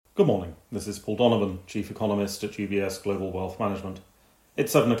Good morning, this is Paul Donovan, Chief Economist at UBS Global Wealth Management.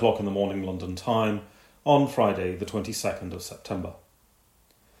 It's 7 o'clock in the morning London time on Friday the 22nd of September.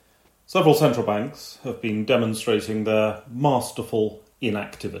 Several central banks have been demonstrating their masterful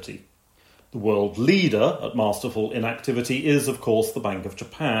inactivity. The world leader at masterful inactivity is, of course, the Bank of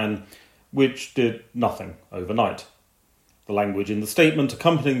Japan, which did nothing overnight. The language in the statement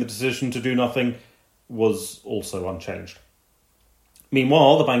accompanying the decision to do nothing was also unchanged.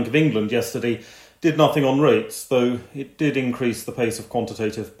 Meanwhile, the Bank of England yesterday did nothing on rates, though it did increase the pace of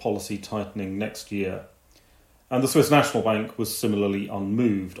quantitative policy tightening next year. And the Swiss National Bank was similarly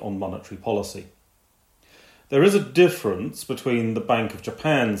unmoved on monetary policy. There is a difference between the Bank of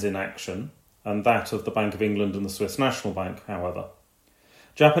Japan's inaction and that of the Bank of England and the Swiss National Bank, however.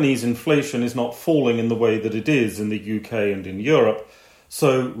 Japanese inflation is not falling in the way that it is in the UK and in Europe,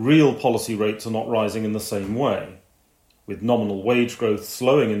 so real policy rates are not rising in the same way. With nominal wage growth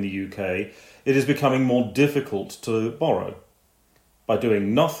slowing in the UK, it is becoming more difficult to borrow. By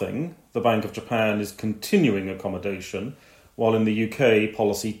doing nothing, the Bank of Japan is continuing accommodation, while in the UK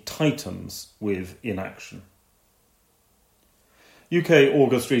policy tightens with inaction. UK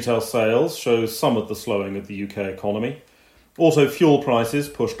August retail sales show some of the slowing of the UK economy. Also, fuel prices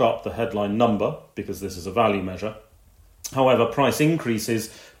pushed up the headline number, because this is a value measure. However, price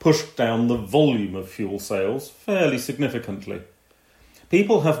increases pushed down the volume of fuel sales fairly significantly.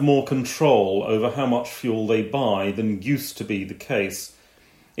 People have more control over how much fuel they buy than used to be the case.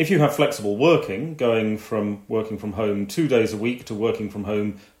 If you have flexible working, going from working from home 2 days a week to working from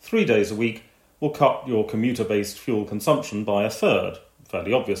home 3 days a week will cut your commuter-based fuel consumption by a third,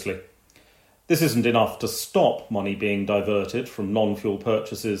 fairly obviously. This isn't enough to stop money being diverted from non-fuel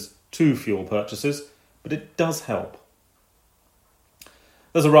purchases to fuel purchases, but it does help.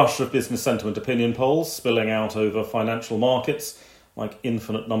 There's a rush of business sentiment opinion polls spilling out over financial markets, like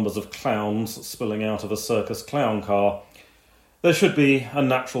infinite numbers of clowns spilling out of a circus clown car. There should be a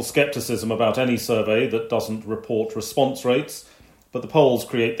natural scepticism about any survey that doesn't report response rates, but the polls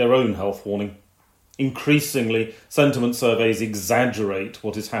create their own health warning. Increasingly, sentiment surveys exaggerate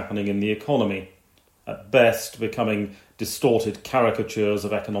what is happening in the economy, at best becoming distorted caricatures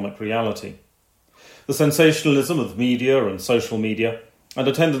of economic reality. The sensationalism of media and social media, and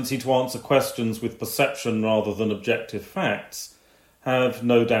a tendency to answer questions with perception rather than objective facts, have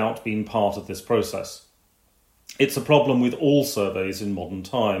no doubt been part of this process. It's a problem with all surveys in modern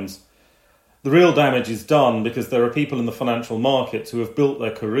times. The real damage is done because there are people in the financial markets who have built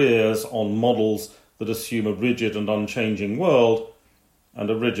their careers on models that assume a rigid and unchanging world, and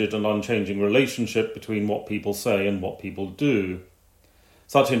a rigid and unchanging relationship between what people say and what people do.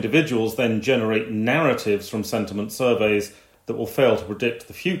 Such individuals then generate narratives from sentiment surveys that will fail to predict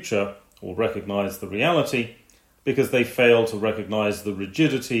the future or recognise the reality, because they fail to recognise the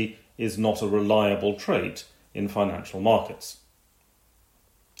rigidity is not a reliable trait in financial markets.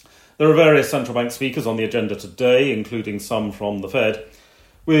 There are various central bank speakers on the agenda today, including some from the Fed.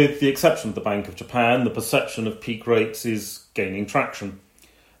 With the exception of the Bank of Japan, the perception of peak rates is gaining traction.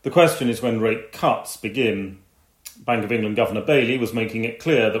 The question is when rate cuts begin. Bank of England Governor Daly was making it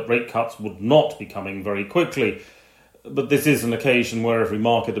clear that rate cuts would not be coming very quickly. But this is an occasion where every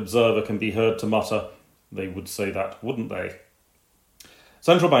market observer can be heard to mutter, "They would say that, wouldn't they?"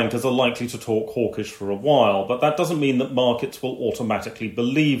 Central bankers are likely to talk hawkish for a while, but that doesn't mean that markets will automatically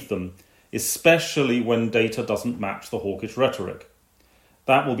believe them, especially when data doesn't match the hawkish rhetoric.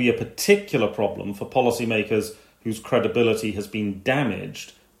 That will be a particular problem for policymakers whose credibility has been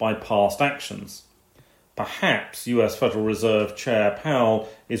damaged by past actions. Perhaps US Federal Reserve Chair Powell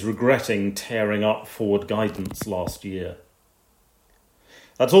is regretting tearing up forward guidance last year.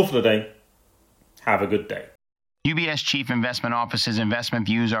 That's all for today. Have a good day. UBS Chief Investment Office's investment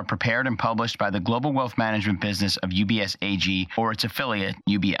views are prepared and published by the global wealth management business of UBS AG or its affiliate,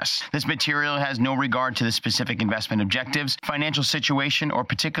 UBS. This material has no regard to the specific investment objectives, financial situation, or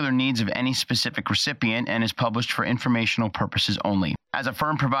particular needs of any specific recipient and is published for informational purposes only. As a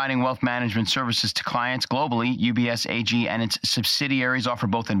firm providing wealth management services to clients globally, UBS AG and its subsidiaries offer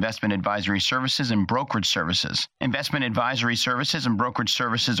both investment advisory services and brokerage services. Investment advisory services and brokerage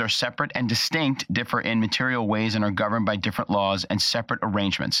services are separate and distinct, differ in material ways, and are governed by different laws and separate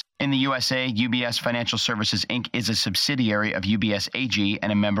arrangements. In the USA, UBS Financial Services Inc. is a subsidiary of UBS AG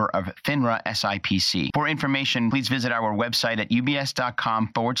and a member of FINRA SIPC. For information, please visit our website at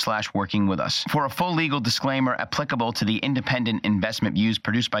ubs.com/working with us. For a full legal disclaimer applicable to the independent investment views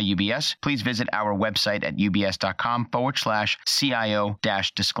produced by UBS, please visit our website at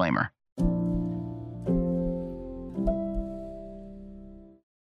ubs.com/CIO-disclaimer.